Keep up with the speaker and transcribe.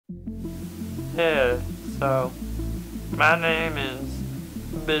Yeah, so my name is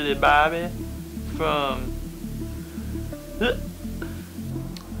Billy Bobby from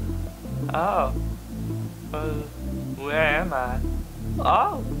Oh, where am I?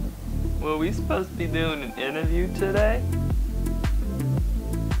 Oh, were we supposed to be doing an interview today?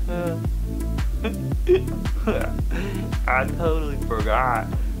 I totally forgot.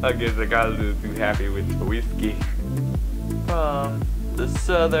 I guess I got a little too happy with the whiskey. From the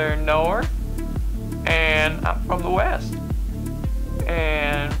southern north, and I'm from the west.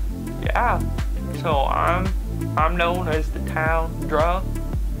 And yeah, so I'm known as the town drunk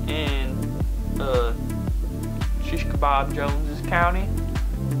in Shish Kebab Jones's county.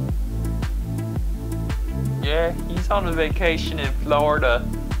 Yeah, he's on a vacation in Florida,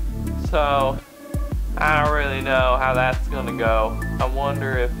 so I don't really know how that's gonna go. I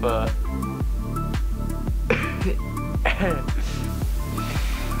wonder if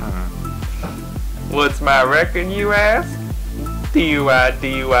what's my record, you ask? DUI,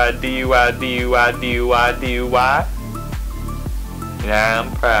 DUI, DUI, DUI, DUI, DUI. Yeah,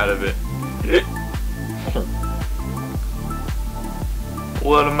 I'm proud of it.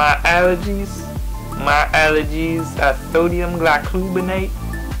 What are my allergies? My allergies are sodium glycobinate,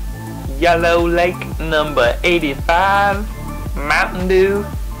 Yellow Lake number 85, Mountain Dew,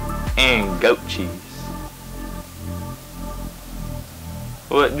 and goat cheese.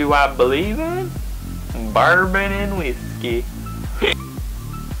 What do I believe in? Bourbon and whiskey.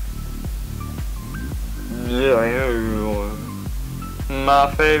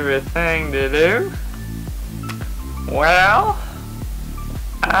 My favorite thing to do? Well,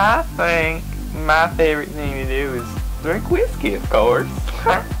 I think my favorite thing to do is drink whiskey, of course.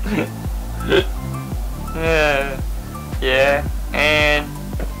 Yeah, and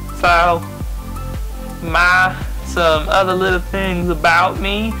so some other little things about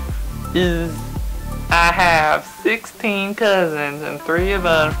me is I have 16 cousins and 3 of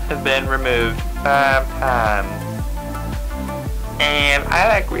them have been removed 5 times. And I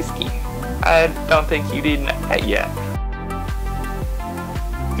like whiskey. I don't think you did know that yet.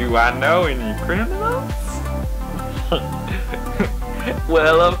 Do I know any criminals?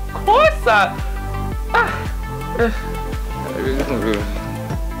 Well, of course I